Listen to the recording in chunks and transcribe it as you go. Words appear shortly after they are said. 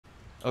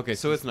Okay,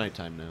 so it's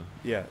nighttime now.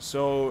 Yeah,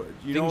 so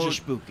you Things know, are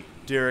spooky.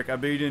 Derek, I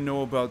bet you didn't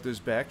know about this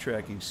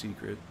backtracking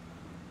secret.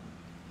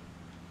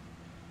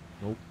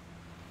 Nope.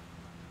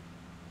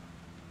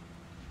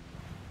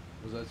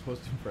 Was that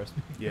supposed to impress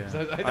me? Yeah.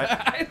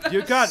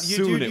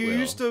 You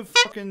used to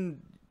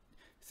fucking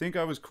think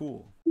I was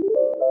cool.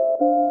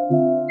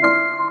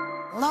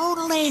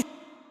 Lonely.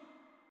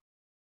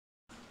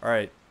 All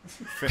right,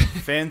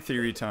 fan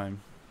theory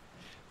time.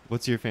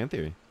 What's your fan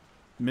theory?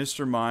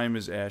 Mr. Mime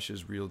is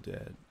Ash's real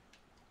dad.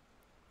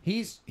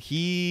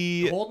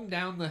 He holding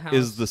down the house.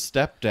 is the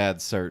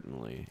stepdad,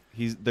 certainly.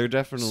 So They're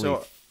definitely.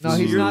 No,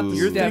 he's not the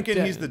You're stepdad.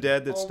 thinking he's the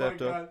dad that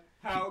stepped up.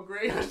 How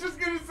great. I was just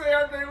going to say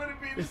how great would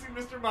it be to see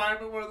Mr. Mime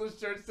in one of those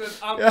shirts that says,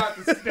 I'm not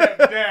the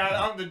stepdad,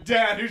 I'm the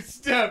dad who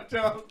stepped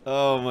up.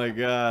 Oh my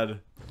god.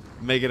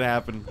 Make it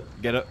happen.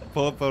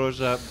 Pull up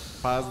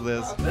Photoshop. Pause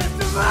this.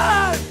 Mr.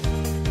 Mime!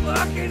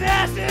 Fucking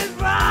Ash's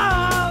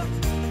mom!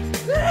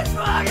 This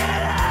fucking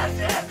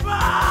Ash's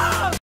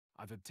mom!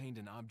 I've obtained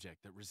an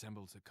object that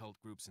resembles a cult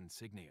group's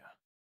insignia.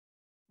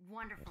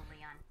 Wonderful,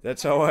 Leon.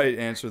 That's how I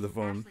answer the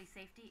phone. Ashley's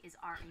safety is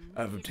our immediate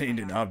I've obtained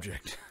an priority.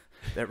 object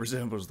that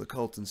resembles the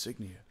cult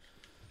insignia.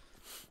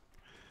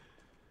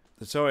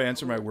 That's how I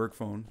answer my work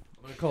phone.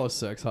 I'm gonna call a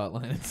sex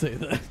hotline and say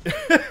that.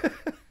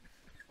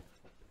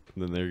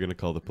 And then they're gonna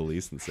call the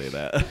police and say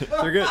that.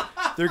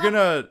 they're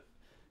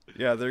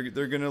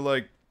gonna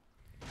like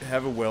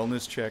have a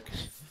wellness check.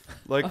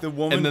 Like the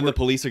woman, And then the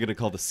police are gonna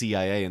call the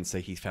CIA and say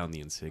he found the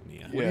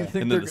insignia. Yeah. You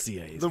think And they're then the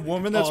CIA. the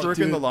woman that's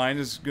working dude. the line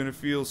is gonna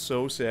feel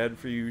so sad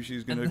for you.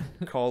 She's gonna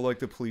call like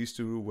the police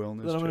to do a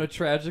wellness Then I'm check. gonna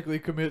tragically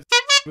commit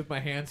with my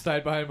hands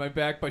tied behind my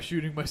back by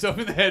shooting myself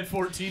in the head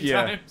 14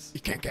 Yeah. times.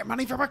 You can't get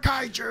money from a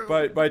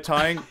kaiju!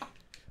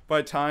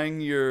 By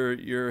tying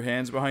your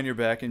hands behind your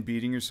back and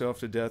beating yourself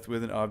to death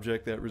with an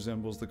object that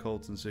resembles the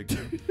cult's insignia.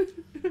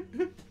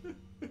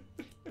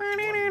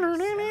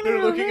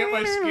 They're looking at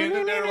my skin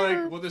and they're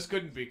like, well, this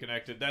couldn't be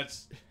connected.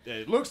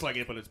 It looks like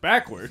it, but it's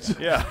backwards.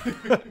 Yeah.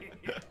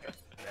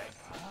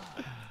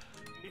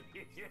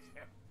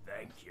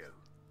 Thank you.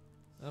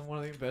 I'm one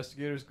of the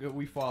investigators.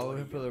 We follow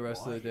him for the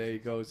rest of the day. He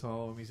goes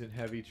home. He's in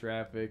heavy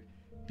traffic.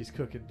 He's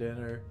cooking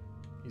dinner.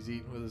 He's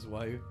eating with his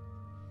wife.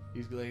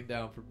 He's laying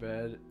down for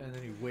bed, and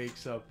then he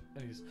wakes up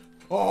and he's,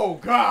 oh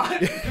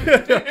god!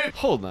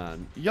 Hold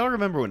on. Y'all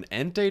remember when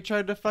Entei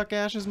tried to fuck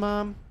Ash's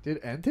mom? Did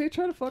Entei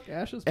try to fuck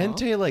Ash's mom?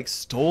 Entei like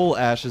stole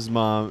Ash's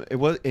mom.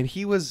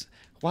 He was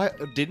why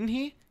didn't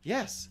he?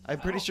 Yes,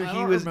 I'm pretty sure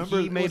he was.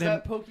 He made was him.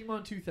 that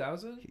Pokemon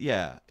 2000?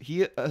 Yeah,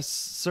 he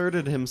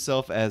asserted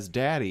himself as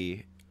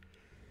daddy.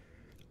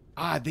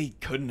 They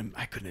couldn't.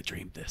 I couldn't have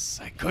dreamed this.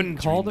 I couldn't.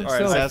 Called dream All this.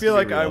 right, himself. This I has to feel be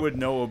like I real. would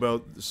know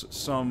about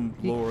some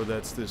lore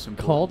that's this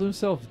important. Called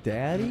himself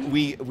daddy?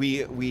 We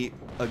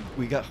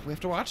have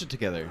to watch it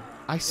together.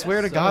 I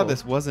swear to so. God,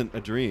 this wasn't a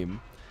dream.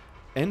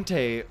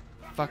 Entei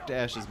fucked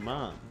Ash's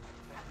mom.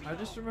 I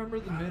just remember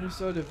the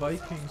Minnesota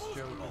Vikings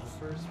joke in the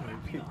first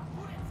movie.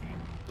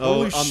 Oh,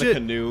 Holy on shit. the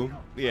canoe.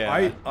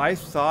 Yeah. I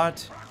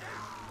thought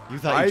You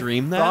thought you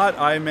dreamed that? I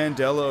thought I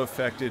Mandela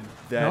affected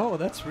that. No,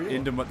 that's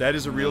real. That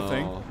is a real No.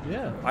 thing.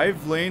 Yeah.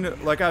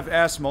 I've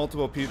asked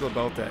multiple people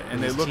about that,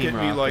 and they It's look at Team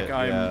me like Rocket,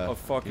 I'm yeah. a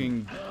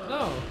fucking,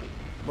 No.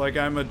 like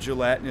I'm a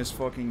gelatinous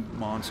fucking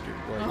monster.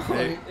 Like,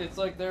 they, It's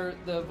like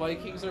the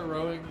Vikings are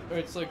rowing, or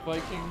it's like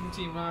Viking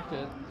Team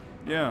Rocket.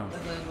 yeah. And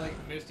then like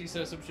Misty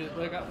says some shit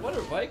like, "What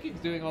are Vikings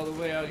doing all the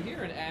way out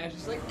here?" And Ash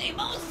is like, They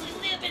mostly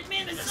live in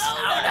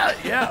Minnesota.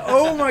 Yeah.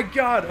 Oh my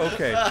God.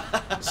 Okay.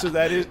 So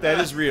that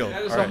is real.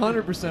 "That is All right.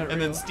 100% real."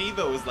 And then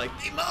Steve-O was like,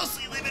 They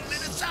mostly live in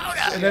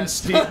Minnesota.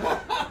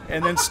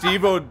 And then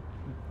Steve-O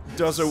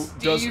does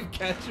Steve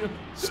Ketchum.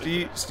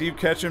 Steve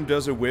Ketchum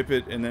does a whip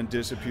it and then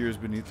disappears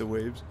beneath the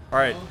waves. All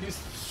right.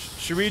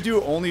 Should we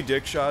do only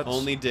dick shots?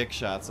 only dick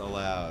shots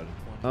allowed.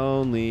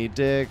 Only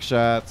dick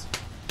shots.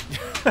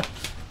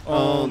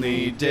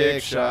 Only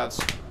dick shots.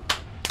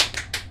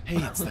 Hey,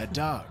 it's that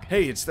dog.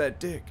 Hey, it's that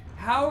dick.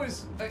 How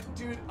is,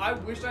 dude? I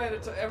wish I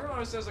had everyone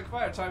always says like, if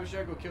I had time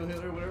machine, I'd go kill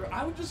Hitler or whatever.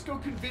 I would just go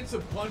convince a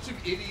bunch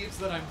of idiots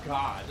that I'm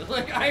God.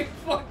 Like I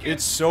fucking.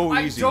 It's so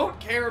easy. I don't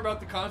care about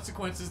the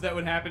consequences that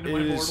would happen to my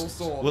It is- mortal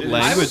soul. What It is-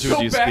 language I would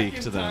go you back speak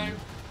in to them? time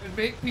And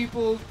make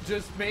people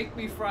just make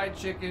me fried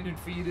chicken and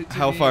feed it to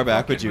How me. far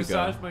back fucking would you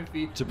go massage my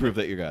feet. to prove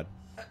that you're God?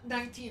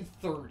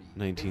 1930.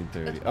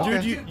 1930. That's all-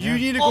 Okay. Dude, you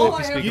need to All go.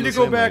 I have You to need to say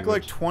go same back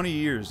language. like 20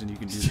 years, and you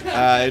can do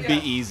that. It'd be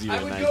Yeah. easier I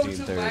in would go to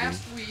 1930.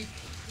 last week.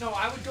 No,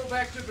 I would go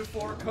back to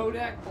before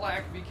Kodak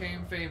Black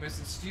became famous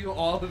and steal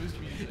all of his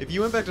music. If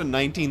you went back to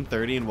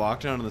 1930 and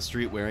walked down on the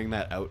street wearing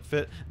that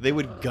outfit, they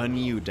would gun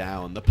you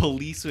down. The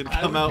police would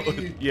come out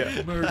with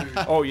Yeah. murdered.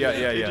 Oh yeah,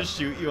 yeah, They'd yeah. just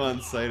shoot you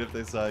on sight if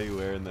they saw you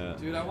wearing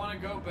that. Dude, I want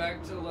to go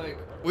back to like.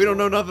 We don't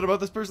know nothing about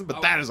this person,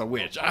 but that is a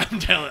witch. I'm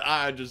telling.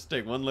 I just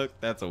take one look.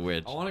 That's a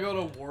witch. I want to go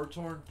to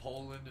war-torn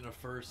Poland in a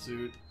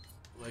fursuit,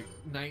 like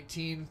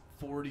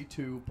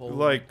 1942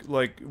 Poland.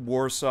 Like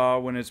Warsaw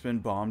when it's been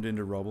bombed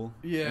into rubble.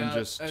 Yeah,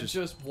 and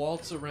just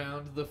waltz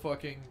around the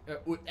fucking.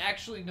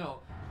 Actually, no.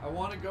 I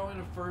want to go in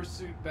a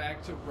fursuit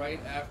back to right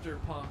after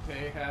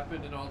Pompeii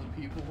happened and all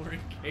the people were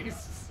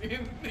encased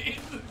in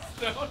the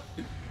down,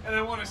 and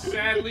I want to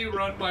sadly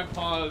run my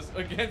paws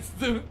against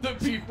the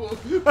people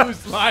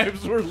whose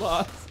lives were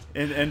lost.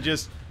 And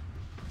just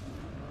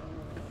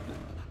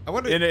I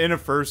wonder. in a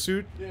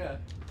fursuit. Yeah.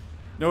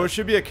 No, it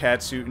should be a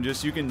cat suit, and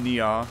just you can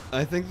nia.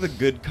 I think the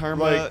good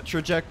karma Like-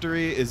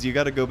 trajectory is you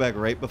got to go back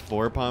right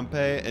before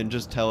Pompeii and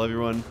just tell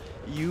everyone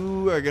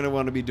you are gonna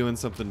want to be doing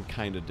something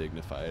kind of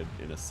dignified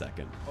in a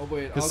second. Oh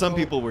wait, Because I'll some go-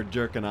 people were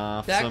jerking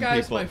off. That some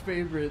guy's people. my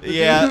favorite. The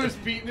Yeah. dude who's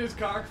beating his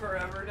cock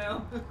forever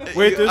now.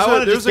 Wait, I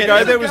wanna there's just a get-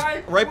 guy there's that a was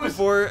guy- right was-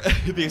 before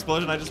the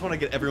explosion. I just want to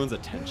get everyone's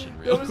attention.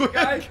 There Real was a quick.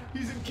 guy.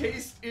 He's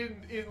encased in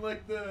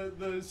like the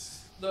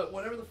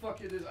whatever the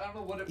fuck it is. I don't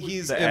know what it was.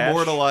 He's The ash?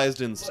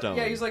 immortalized in stone.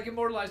 Yeah, he's like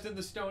immortalized in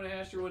the stone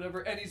ash or whatever,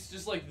 and he's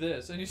just like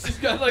this, and he's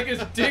just got like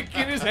his dick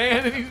in his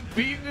hand, and he's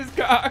beating his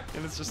cock.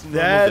 and it's just a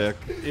normal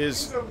that dick. He's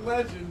is a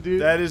legend,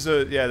 dude. that is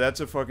a yeah, that's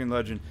a fucking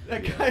legend.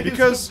 That guy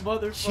Because is a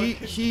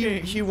motherfucking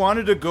king he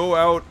wanted to go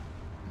out.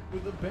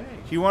 with a bang.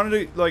 He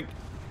wanted to like.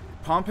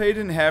 Pompeii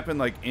didn't happen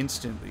like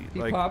instantly.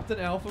 He Like popped an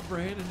alpha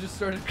brain and just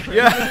started cranking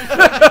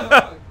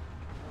Yeah.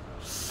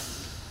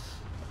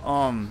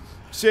 his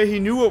say he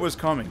knew what was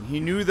coming. He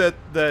knew that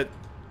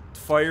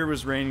fire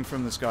was raining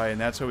from the sky, and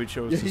that's how he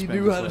chose Yeah, to he spend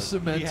knew his how to life.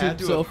 cement He had to have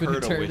himself in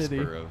heard a eternity.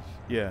 whisper of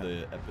Yeah.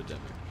 the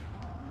epidemic.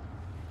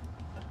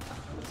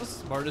 That's the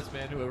smartest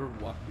man who ever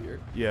walked here.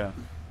 Yeah.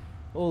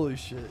 Holy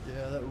shit,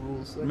 yeah, that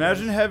rules. That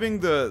Imagine guy's- having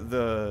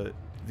the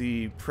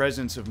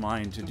presence of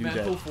mind to do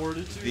mental that.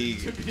 fortitude. The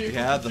to be able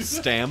yeah, to the do that.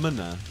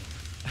 stamina.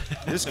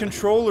 This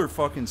controller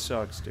fucking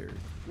sucks, Derek.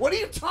 What are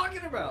you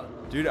talking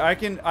about? Dude, I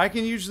can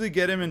usually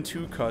get him in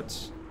 2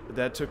 cuts.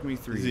 That took me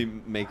 3. Is he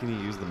making you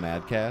use the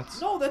Mad Cats?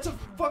 No, that's a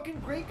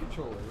fucking great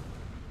controller.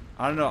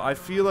 I don't know. I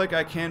feel like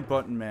I can't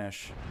button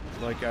mash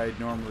like I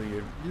normally.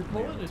 You're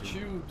pulling the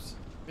tubes.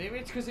 Maybe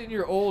it's because in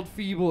your old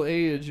feeble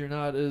age you're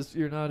not as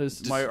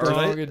My strong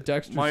arth- and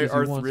dexterous My as you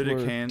once arthritic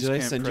were. hands. Did I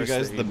can't send you press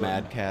guys A the button.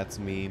 Mad Cats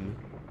meme?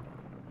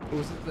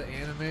 Was it the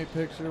anime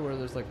picture where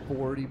there's like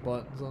 40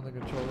 buttons on the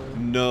controller?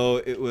 No,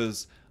 it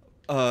was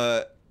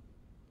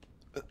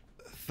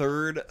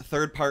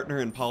third partner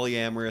in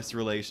polyamorous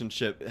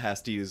relationship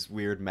has to use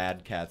weird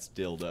Mad Cat's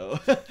dildo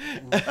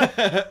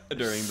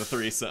during the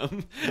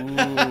threesome.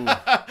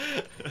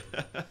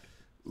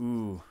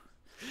 Ooh.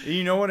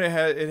 You know what it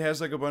has? It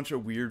has like a bunch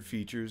of weird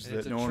features And that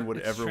it's no one would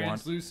it's ever want.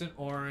 translucent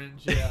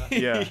orange,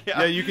 yeah.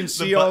 Yeah, you can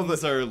see the all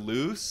buttons the are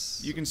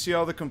loose. you can see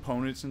all the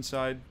components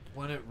inside.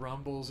 When it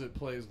rumbles, it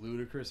plays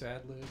ludicrous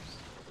ad libs.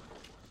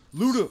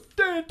 Luda,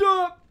 stand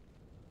up.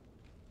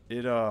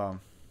 It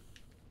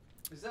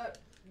Is that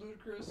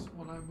ludicrous?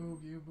 When I move,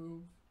 you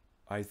move.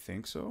 I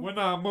think so. When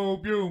I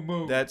move, you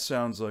move. That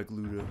sounds like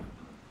Luda.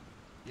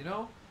 You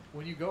know,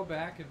 when you go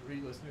back and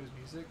re-listen to his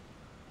music,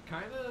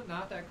 kind of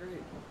not that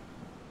great.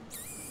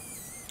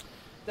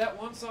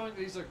 That one song that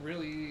he's like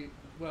really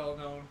well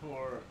known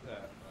for,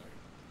 that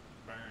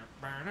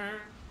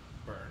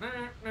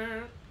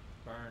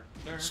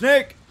like,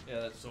 Snake. yeah,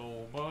 that's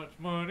so much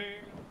money.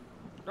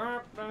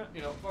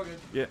 You know, fucking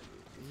Yeah.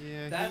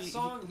 Yeah, that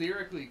song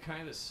lyrically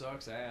kind of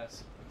sucks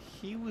ass.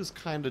 He was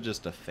kind of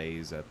just a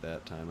phase at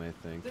that time. I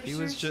think There's he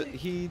was just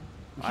seriously-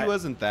 he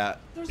wasn't that.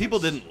 There's People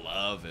like didn't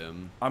love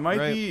him. I might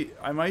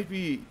right?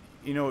 be,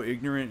 you know,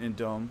 ignorant and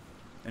dumb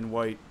and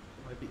white,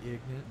 Might be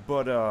ignorant.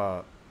 but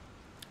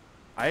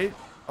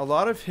a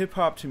lot of hip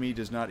hop to me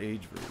does not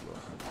age very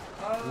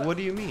well. What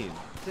do you mean?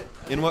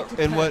 In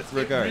In what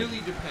regard? It really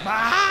depends.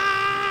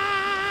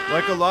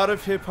 Like a lot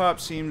of hip hop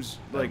seems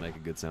That'll like make a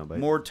good soundbite.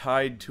 more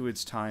tied to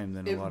its time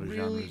than It a lot of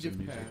really genres of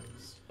music.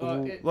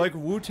 depends. Like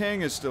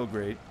Wu-Tang is still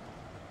great.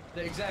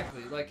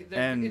 Exactly. Like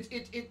And-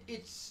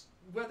 it's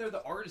whether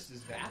the artist is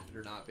vapid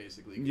or not,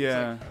 basically. It's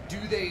Yeah. like, do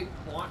they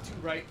want to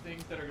write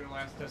things that are going to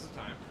last the test of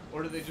time,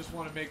 or do they just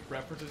want to make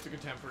references to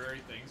contemporary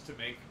things to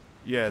make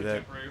Yeah, that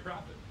contemporary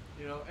profit?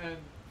 You know, and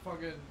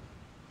fucking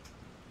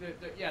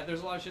yeah,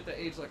 there's a lot of shit that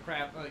aged like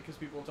crap, like because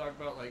people talk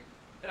about like,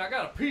 and I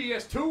got a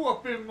PS2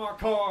 up in my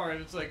car,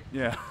 and it's like,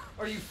 yeah.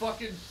 are you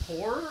fucking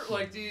poor?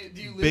 Like, do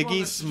you live on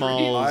Biggie the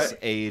Smalls streets?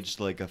 aged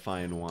like a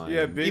fine wine.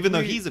 Yeah, even though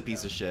Biggie- he's a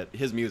piece of shit,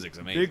 his music's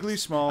amazing. Bigly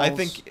Smalls. I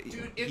think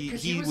Dude, he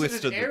he was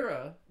withstood in the- an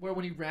era where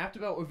when he rapped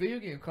about what video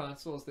game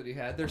consoles that he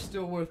had, they're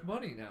still worth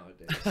money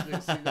nowadays.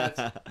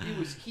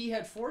 He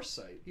had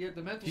foresight. He had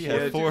the mental He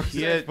had fortitude.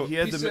 he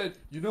had He the said,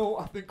 you know,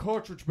 I think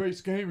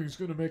cartridge-based gaming is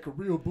going to make a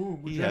real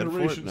boom with He had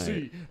Generation Fortnite.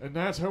 Z, and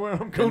that's how I'm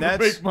going to that's-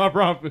 make my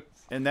profits.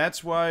 and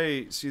that's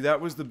why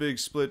that was the big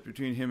split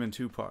between him and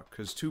Tupac,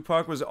 because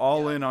Tupac was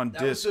all in on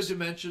That was discs. the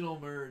dimensional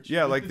merge.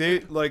 Yeah, like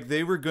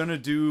they were gonna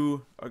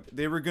do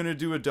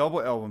a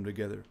double album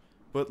together,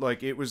 but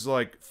it was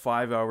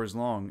 5 hours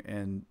long,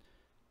 and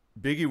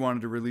Biggie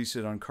wanted to release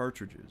it on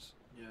cartridges.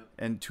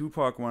 and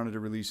Tupac wanted to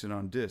release it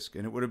on disc,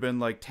 and it would have been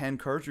like 10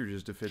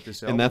 cartridges to fit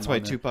this album. And that's why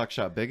on there. Tupac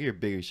shot Biggie, or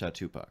Biggie shot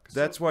Tupac.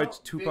 That's why No,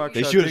 Tupac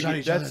They shot should've Biggie. shot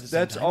each other at the same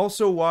That's time.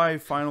 also why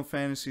Final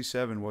Fantasy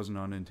VII wasn't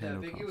on Yeah,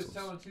 Nintendo Biggie was consoles.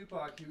 telling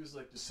Tupac, he was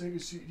like, the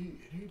Sega CD,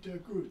 it ain't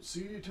that good.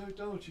 CD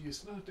technology,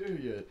 it's not there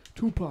yet.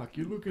 Tupac,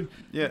 you're looking,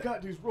 Yeah. you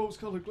got these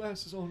rose-colored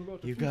glasses on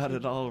about the You got future.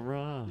 it all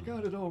wrong. You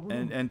got it all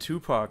wrong. And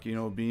Tupac, you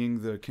know,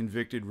 being the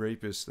convicted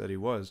rapist that he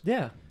was,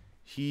 Yeah.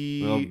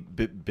 he Well,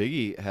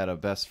 Biggie had a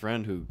best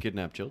friend who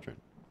kidnapped children.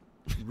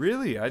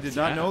 really, I did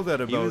not know that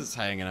He about was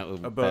hanging out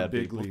with about bad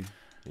people. Bigley.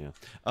 Yeah.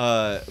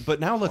 But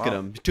now look at Wow.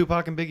 them.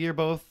 Tupac and Biggie are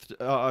both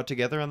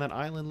together on that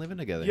island, living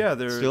together. Yeah,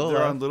 they're still on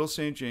alive. Little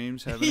St.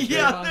 James having a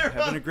Yeah, great, they're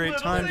having on a great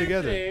Little time St.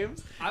 together.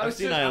 James. I was,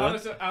 seen just,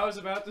 Island. I was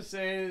about to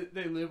say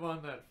they live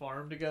on that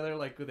farm together,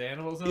 like with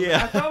animals. And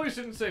Yeah. I probably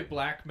shouldn't say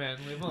black men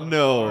live on.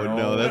 No, a farm.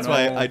 no, that's no.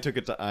 why I took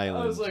it to I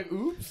island. was like,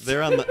 oops.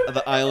 They're on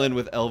the island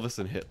with Elvis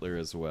and Hitler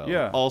as well.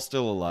 Yeah. all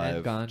still alive.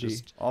 And Gandhi.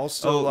 Just, All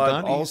still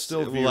alive, all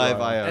still alive virile.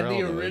 IRL. And the though,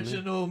 isn't he?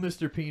 original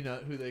Mr.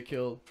 Peanut, who they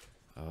killed.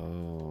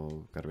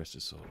 Oh, God rest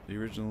his soul. The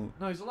original.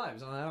 No, he's alive.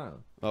 He's on that island.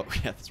 Oh,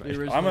 yeah, that's right. The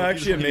original- I'm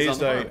actually He's on amazed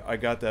the farm. I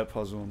got that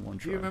puzzle in one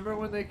Do try. you remember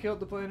when they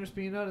killed the Planters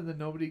Peanut and then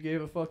nobody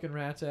gave a fucking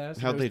rat's ass?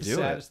 How'd It they was do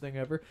the it? saddest thing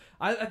ever.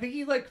 I think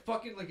he like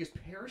fucking like his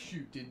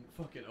parachute didn't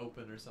fucking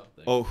open or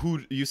something. Oh,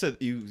 who you said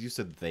you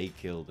said they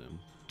killed him?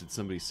 Did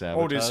somebody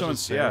sabotage? Oh, did someone?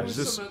 his Yeah, It was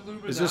is some this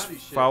Illuminati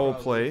shit, foul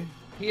probably. play?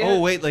 He had, Oh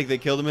wait, like they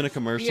killed him in a he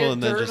commercial had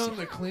and then dirt just on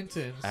the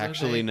Clintons. and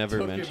actually they never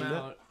took mentioned him it?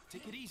 out.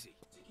 Take it easy.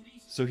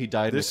 so he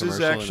died This in a is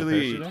commercial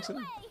actually- in a parachute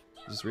accident?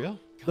 Is this real?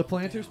 The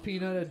Planters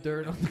Peanut had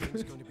dirt on the It's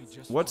Clintons. going to be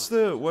just What's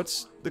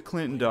the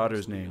Clinton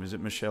daughter's name? Is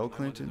it Michelle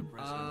Clinton?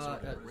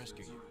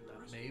 rescue you.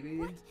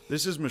 Maybe.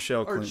 This is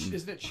Michelle Or Clinton.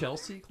 isn't it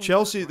Chelsea? Clinton?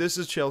 Chelsea. This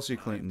is Chelsea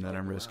Clinton that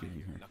I'm rescuing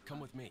here. Now come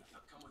with me.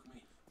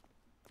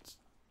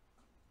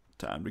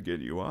 Time to get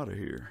you out of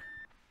here.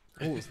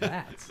 What was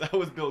that? That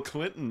was Bill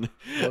Clinton.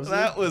 Was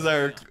that was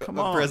our Come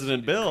on,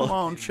 President Bill. Come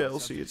on,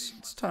 Chelsea.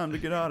 It's time to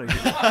get out of here.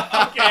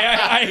 Okay,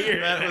 I hear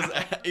That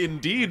was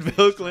indeed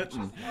Bill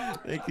Clinton.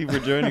 Thank you for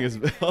joining us,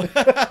 Bill. Get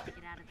out of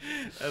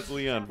here. That's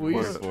Leon We-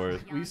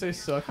 Forth. We say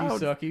sucky,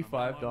 sucky,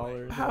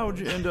 $5.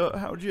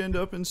 How'd you end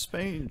up in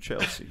Spain,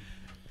 Chelsea?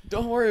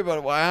 Don't worry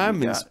about why I'm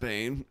in Yeah.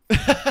 Spain.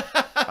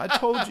 I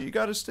told you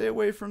got to stay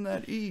away from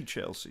that E,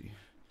 Chelsea.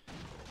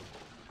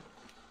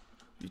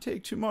 You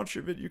take too much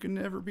of it, you can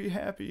never be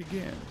happy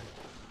again.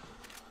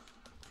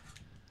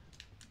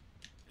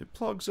 It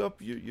plugs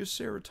up your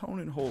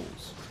serotonin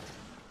holes.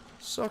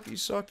 Sucky,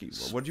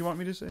 sucky. What do you want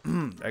me to say?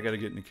 I gotta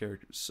get into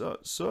character.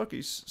 Sucky,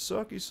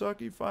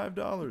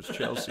 $5,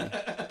 Chelsea.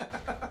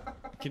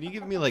 Can you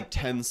give me like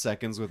 10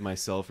 seconds with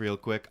myself real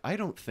quick? I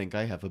don't think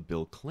I have a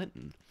Bill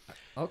Clinton.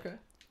 Okay.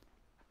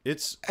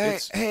 It's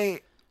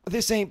Hey,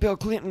 this ain't Bill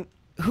Clinton.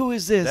 Who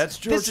is this? that's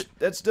George.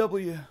 That's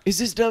W. Is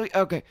this W?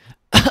 Okay.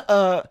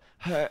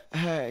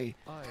 Hey.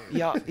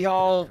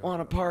 Y'all want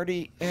to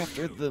party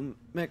after the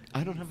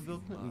I don't have a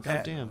Bill Clinton.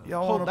 God damn.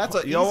 y'all Oh, wanna that's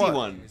par- an y'all easy want-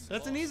 one.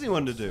 That's an easy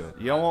one to do.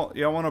 Y'all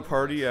want to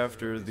party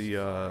after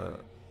the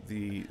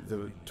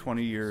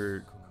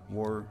 20-year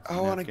war? I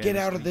want to get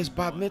out of Afghanistan? this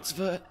bat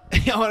mitzvah.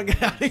 I want to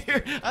get out of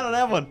here. I don't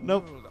have one.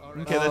 Nope.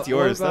 Okay, that's what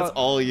yours. That's about-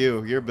 all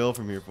you. You're Bill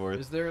from here forth.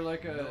 Is there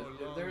like a?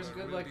 There's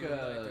good like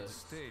a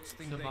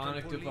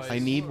mnemonic device. I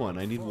need one.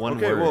 I need one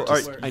Okay, word. well, to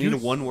alright, I need you- a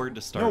one word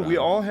to start. No, we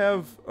on. all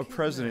have a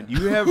president.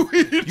 You have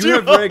you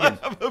have Reagan.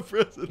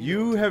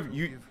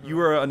 You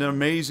are an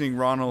amazing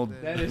Ronald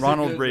That is a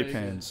Ronald good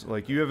Raypans.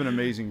 Like you have an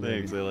amazing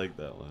Thanks. I Reagan. like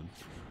that one.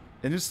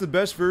 And it's the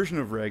best version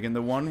of Reagan,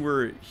 the one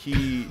where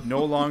he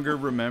no longer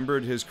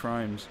remembered his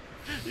crimes.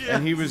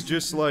 And he was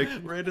just like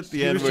Right at the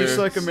he end was where, just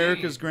like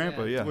America's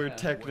grandpa, yeah. where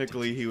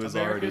technically he was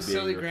America's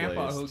already silly being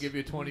grandpa replaced. who'll give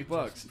you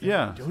 $20.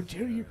 Yeah. Don't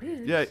tell your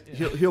parents.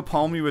 Yeah, he'll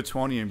palm you with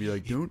 20 and be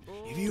like,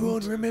 If you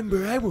won't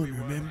remember, I won't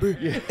remember.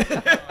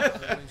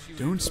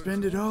 don't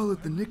spend it all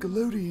at the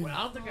Nickelodeon. I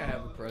don't think I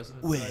have a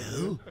president.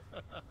 Well,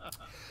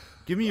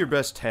 Give me your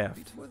best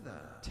Taft.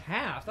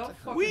 Taft. I'll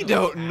fucking We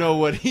don't know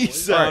what he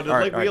sounded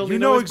like. We only You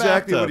know his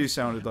exactly bathtub. what he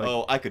sounded like.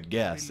 Oh, I could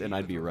guess, and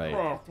I'd be right.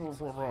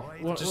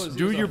 What Just was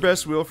do he your on?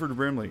 best Wilford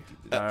Brimley.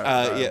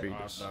 yeah.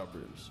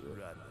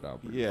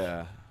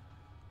 Yeah.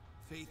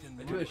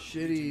 Do a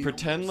shitty.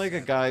 Pretend like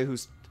a guy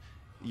who's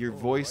your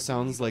voice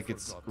sounds like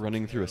it's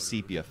running through a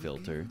sepia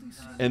filter,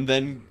 and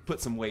then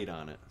put some weight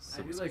on it.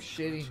 I do like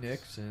shitty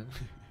Nixon.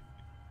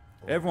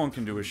 Everyone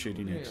can do a shitty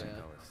Yeah. Nixon.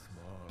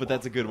 But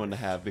that's a good one to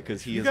have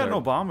because he You is got our,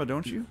 an Obama,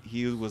 don't you?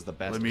 he was the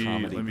best Let me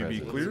comedy be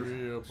president.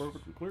 clear.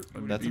 Perfectly clear.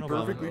 Let me That's be an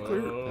Obama. perfectly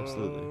clear.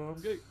 Absolutely.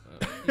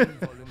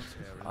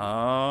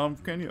 I'm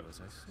gay. Can you?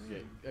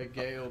 A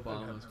gay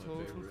Obama is my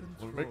favorite.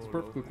 What makes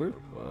perfectly clear?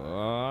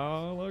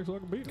 Like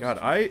sucking penis. God,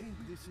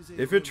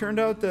 if it turned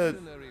out that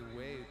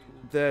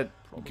gay,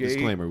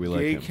 Disclaimer, we like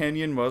gay him.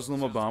 Kenyan Muslim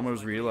Obama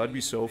was real, I'd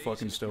be so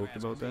fucking stoked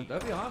about that.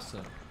 That'd be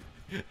awesome.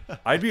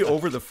 I'd be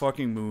over the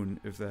fucking moon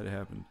if that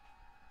happened.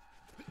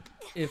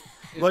 if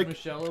like-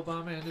 Michelle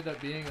Obama ended up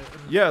being an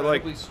Yeah,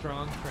 like- incredibly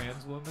strong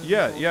trans woman.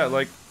 Yeah, this whole yeah, time,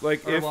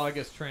 like or, if well, I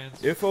guess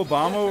trans. if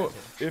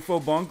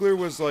Obongler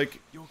was like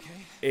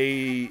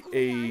a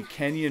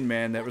Kenyan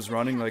man that was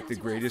running like the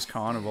greatest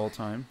con of all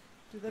time,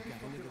 Dude, that'd be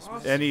fucking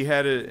awesome. and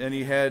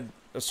he had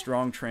a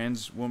strong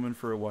trans woman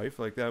for a wife,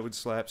 like that would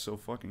slap so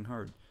fucking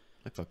hard.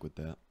 I fuck with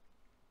that.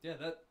 Yeah,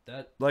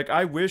 that. Like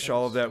I wish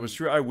all of that was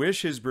sweet. true. I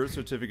wish his birth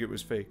certificate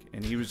was fake,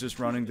 and he was just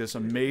running this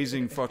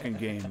amazing fucking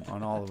game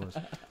on all of us.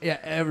 Yeah,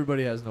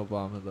 everybody has an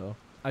Obama though.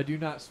 I do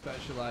not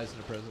specialize in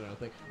a presidential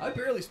thing. I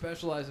barely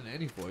specialize in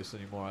any voice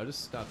anymore. I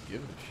just stopped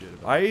giving a shit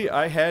about it.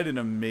 I had an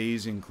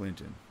amazing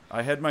Clinton.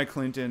 I had my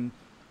Clinton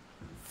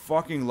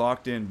fucking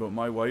locked in, but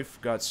my wife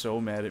got so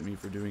mad at me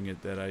for doing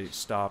it that I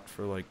stopped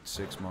for like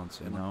 6 months,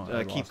 and now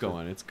I Keep lost it.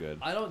 going. It's good.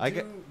 I don't I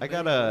do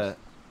got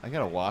many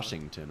a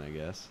Washington, I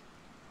guess.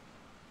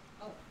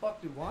 How the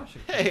fuck do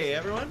Washington? Hey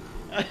everyone.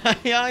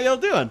 How y'all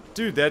doing?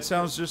 Dude, that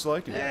sounds just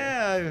like it.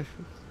 Yeah,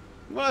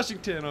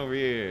 Washington over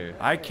here.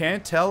 I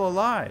can't tell a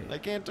lie. I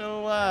can't tell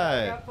I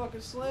why. got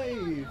fucking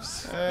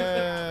slaves.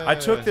 I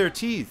took their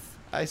teeth.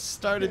 I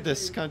started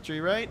this country,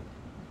 right?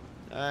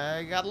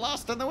 I got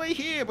lost on the way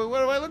here, but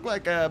what do I look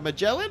like?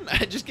 Magellan?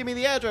 Just give me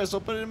the address. I'll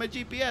put it in my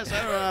GPS.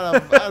 I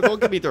don't know.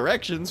 Don't give me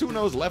directions. Who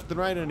knows left and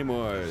right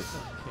anymore?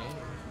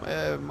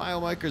 Mile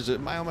markers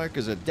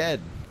are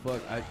dead. Fuck,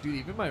 dude,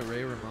 even my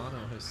Ray Romano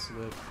has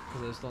slipped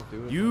because I just don't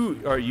do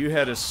it. You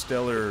had a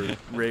stellar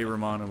Ray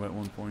Romano at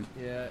one point.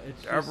 Yeah,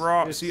 it's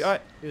Deborah, just, see,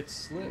 it's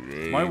slipped.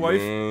 My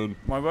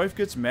wife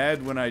gets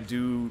mad when I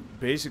do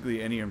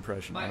basically any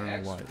impression. I My don't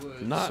ex know why.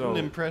 would. Not So- an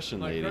impression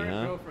My lady, current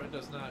huh? girlfriend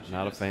does not. She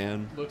Not a just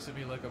fan. Looks at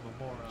me like I'm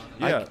a moron.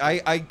 Yeah.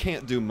 I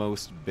can't do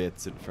most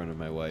bits in front of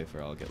my wife,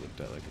 or I'll get looked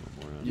at like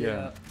I'm a moron.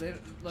 Yeah. They,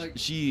 like,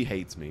 She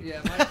hates me.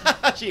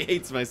 yeah, She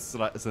hates my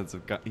sense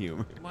of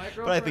humor. my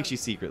girlfriend. But I think she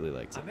secretly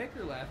likes I it. make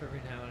her laugh every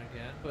now and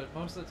again, but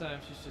most of the time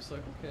she's just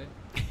like, okay.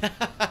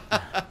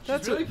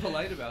 She's really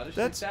polite about it. She's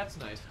like, that's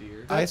nice,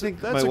 dear. I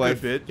think that's my a good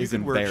wife bit. You is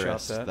can workshop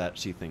embarrassed that. that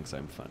she thinks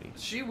I'm funny.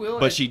 She will.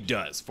 But and she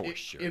does, for if,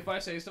 sure. If I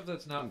say stuff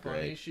that's not funny,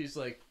 Great. she's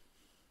like,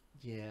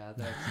 yeah,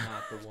 that's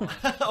not the one.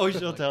 Oh, I'm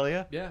she'll like, tell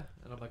you? Yeah,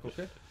 and I'm like,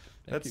 okay.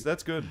 Thank you.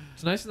 That's good.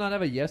 It's nice to not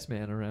have a yes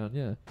man around.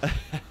 Yeah.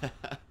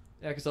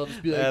 Yeah, because I'll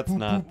just be like, That's boop,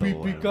 not boop, the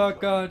beep, beep, one.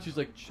 caca, and she's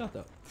like, shut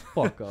the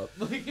fuck up.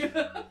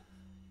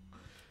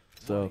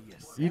 So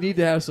you need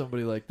to have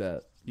somebody like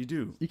that. You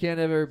do. You can't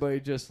have everybody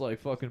just like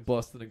fucking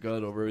busting a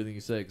gut over everything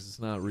you say because it's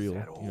not real.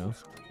 You know.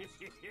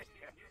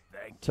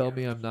 Tell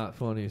me I'm not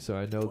funny, so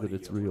I know that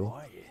it's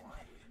real.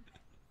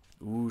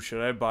 Ooh,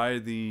 should I buy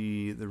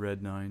the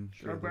Red 9?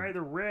 Should I buy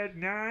the Red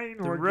 9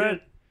 The or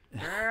Red-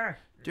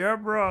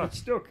 Deborah? It's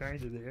still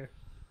kind of there.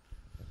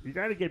 You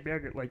got to get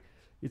back at like.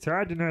 It's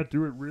hard to not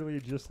do it really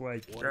just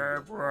like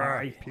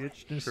high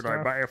pitched and stuff. Should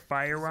I buy a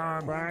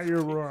firearm?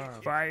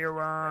 Firearm.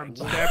 Firearm.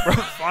 Deborah.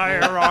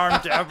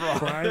 Firearm, Deborah.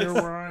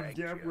 Firearm,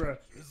 Deborah.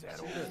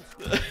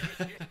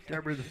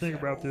 Deborah, the thing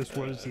about this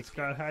one is it's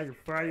got higher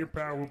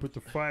firepower, but the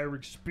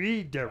firing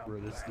speed, Deborah,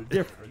 that's the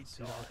difference.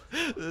 You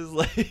know? This is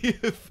like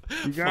if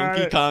got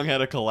Funky it. Kong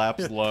had a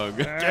collapsed lung.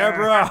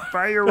 Deborah.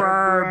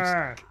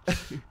 Firearms.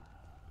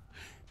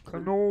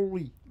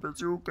 Cannoli.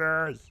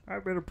 Bazookas.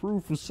 I've been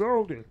approved for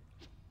soda.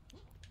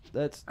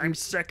 That's. I'm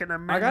Second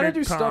Amendment. I gotta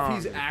do stuff Kong.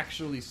 he's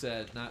actually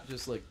said, not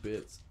just like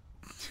bits.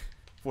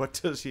 What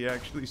does he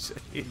actually say?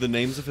 The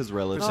names of his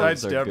relatives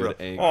Besides are Deborah.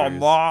 good Oh, anchors.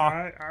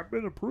 Ma. I've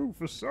been approved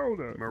for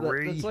soda.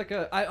 That's like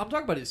I'm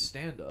talking about his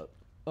stand-up.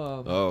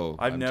 Oh,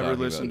 I've I'm never talking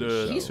listened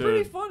about to, He's to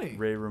pretty funny.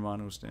 Ray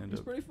Romano stand He's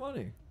up. pretty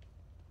funny.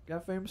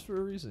 Got famous for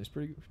a reason. He's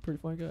pretty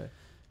funny guy.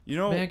 You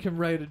know, Man can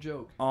write a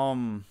joke.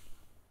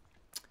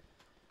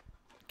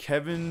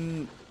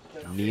 Kevin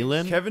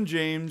Nealon?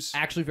 James,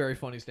 Actually, very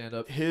funny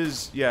stand-up.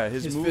 his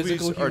His movies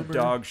physical are humor.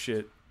 dog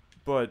shit.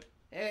 But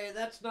Hey,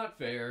 that's not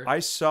fair. I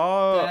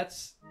saw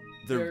That's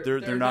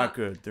they're not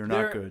good. They're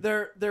not good.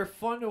 They're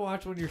fun to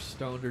watch when you're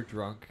stoned or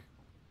drunk.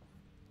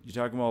 You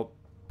talking about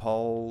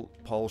Paul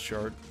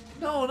Shart?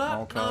 No,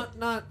 Mall Cop.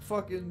 not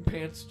fucking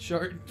pants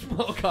chart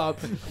mall cop.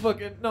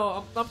 Fucking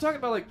no, I'm talking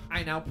about like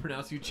I now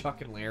pronounce you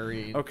Chuck and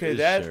Larry. Okay,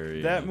 Sure,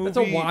 yeah. that movie.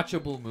 That's a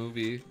watchable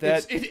movie.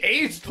 That- it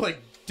aged like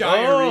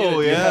diarrhea.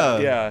 Oh, dude. yeah.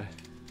 Yeah.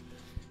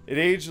 It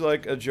aged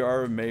like a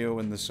jar of mayo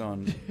in the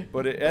sun,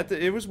 but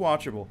it was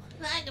watchable.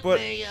 Like a But-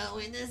 mayo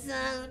in the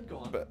sun. Go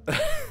on. But,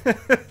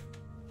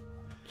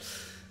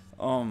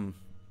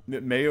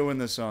 mayo in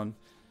the sun.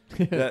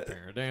 That,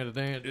 But then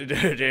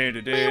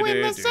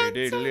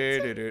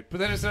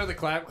instead of the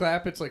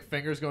clap, it's like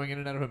fingers going in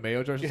and out of a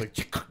mayo jar. It's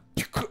just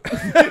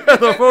like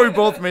before we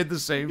both made the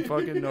same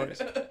fucking noise.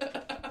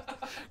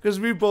 Because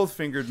we both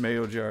fingered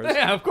mayo jars.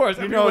 yeah, of course.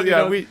 You know, everybody yeah,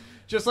 knows. we.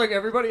 Just like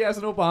everybody has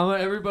an Obama,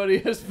 everybody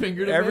has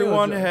fingered a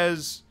Everyone mayo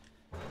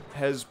jar.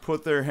 has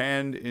put their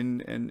hand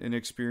in and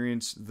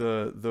experienced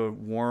the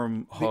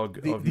warm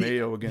hug of the-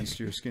 mayo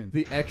against your skin.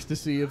 The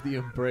ecstasy of the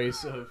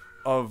embrace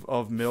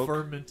Of milk.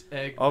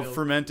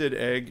 Fermented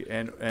egg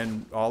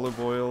and olive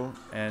oil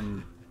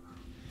and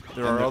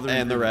there are other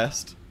and the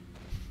rest.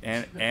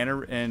 and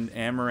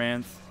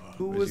amaranth.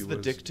 Who was the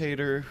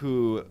dictator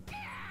who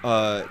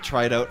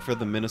tried out for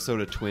the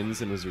Minnesota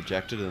Twins and was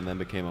rejected, and then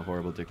became a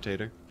horrible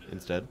dictator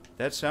instead.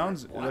 That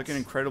sounds like an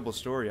incredible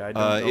story. I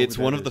don't know it's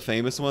who one that of the is.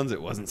 famous ones.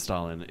 It wasn't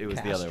Stalin. It was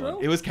the other Castro?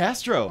 one. It was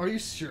Castro. Are you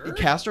sure?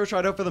 Castro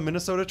tried out for the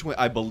Minnesota Twins.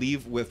 I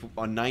believe with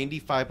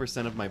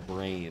 95% of my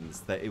brains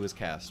that it was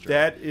Castro.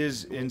 That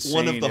is insane.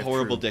 One of the if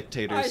horrible true.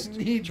 dictators I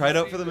need tried to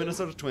out see for the this.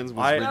 Minnesota Twins,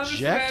 was I'm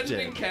just imagining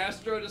rejected.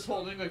 Castro just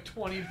holding like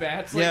 20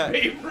 bats Yeah. like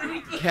Babe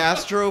Ruth.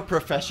 Castro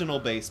professional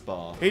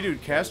baseball. Hey,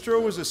 dude,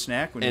 Castro was a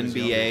snack when he was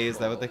younger. NBA, is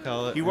that what they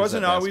call it? He Or is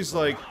wasn't that always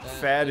basketball? like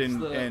fat It's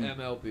and the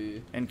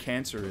MLB. and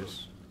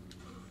cancerous.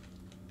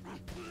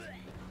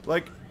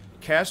 Like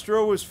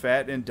Castro was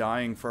fat and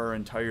dying for our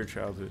entire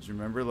childhoods.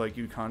 Remember, like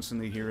you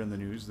constantly hear in the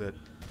news that,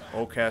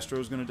 oh,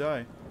 Castro's gonna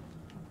die,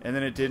 and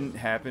then it didn't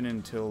happen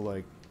until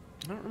like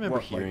I don't remember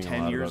what, hearing like 10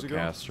 a lot years about ago.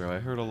 Castro. I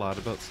heard a lot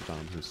about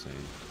Saddam Hussein.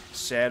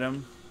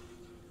 Saddam.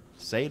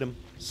 Saddam.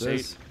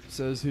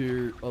 Says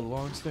here, a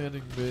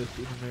long-standing myth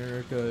in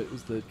America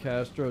is that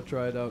Castro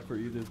tried out for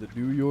either the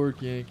New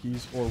York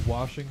Yankees or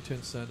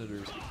Washington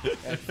Senators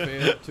and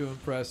failed to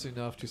impress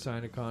enough to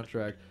sign a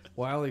contract.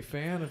 While a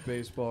fan of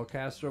baseball,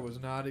 Castro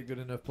was not a good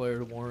enough player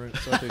to warrant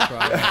such a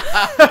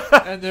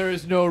tryout, and there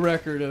is no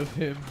record of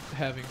him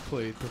having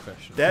played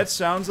professionally. That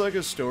sounds like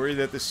a story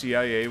that the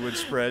CIA would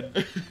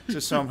spread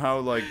to somehow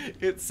like.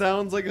 It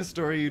sounds like a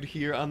story you'd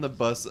hear on the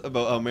bus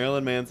about how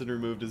Marilyn Manson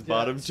removed his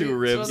bottom two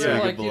ribs so, they're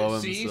he like, could blow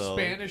see, himself.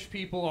 Spanish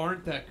people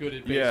aren't that good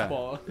at Yeah.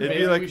 baseball. It'd be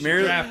Maybe like we should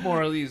Marilyn- draft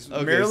more of these.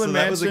 Okay, Marilyn so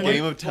that was a Manson-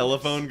 game of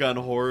telephone gone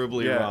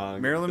horribly Yeah,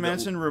 wrong. Marilyn But that-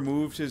 Manson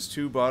removed his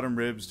two bottom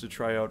ribs to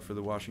try out for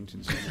the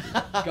Washington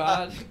Senators.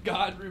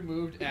 God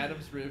removed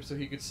Adam's ribs so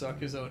he could suck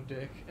his own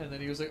dick, and then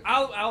he was like,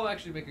 "I'll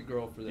actually make a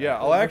girl for that." Yeah,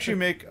 I'll actually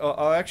make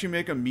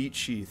a meat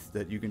sheath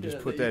that you can just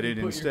Yeah, put that that you in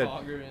can put your instead.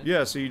 auger in.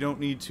 Yeah, so you don't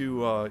need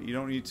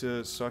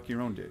to suck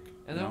your own dick.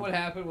 And you then know? what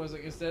happened was,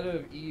 like, instead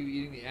of Eve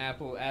eating the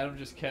apple, Adam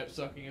just kept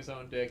sucking his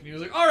own dick, and he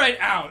was like, "All right,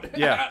 out,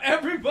 Yeah.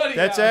 everybody."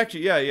 That's out.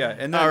 actually yeah,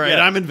 and then, All right,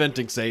 yeah, I'm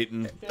inventing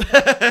Satan.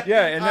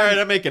 yeah, and All then, right,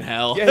 I'm making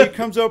hell. yeah, he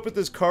comes up with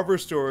this cover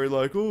story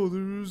like, oh,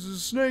 there was a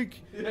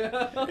snake.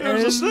 There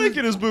was a snake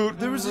in his boot.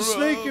 There was a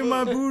snake in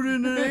my boot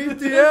and it ate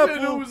the apple.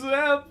 And it was an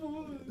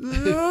apple.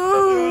 And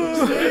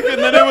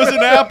then it was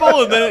an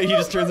apple, and then he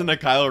just turns into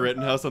Kyle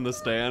Rittenhouse on the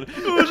stand. It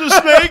was a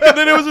snake, and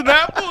then it was an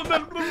apple, and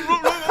then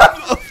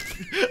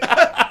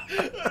I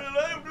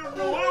don't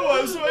know what it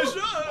was, so I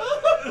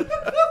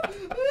shot.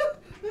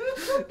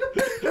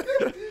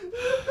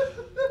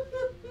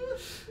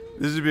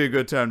 This would be a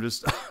good time to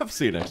stop.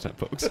 See you next time,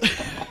 folks.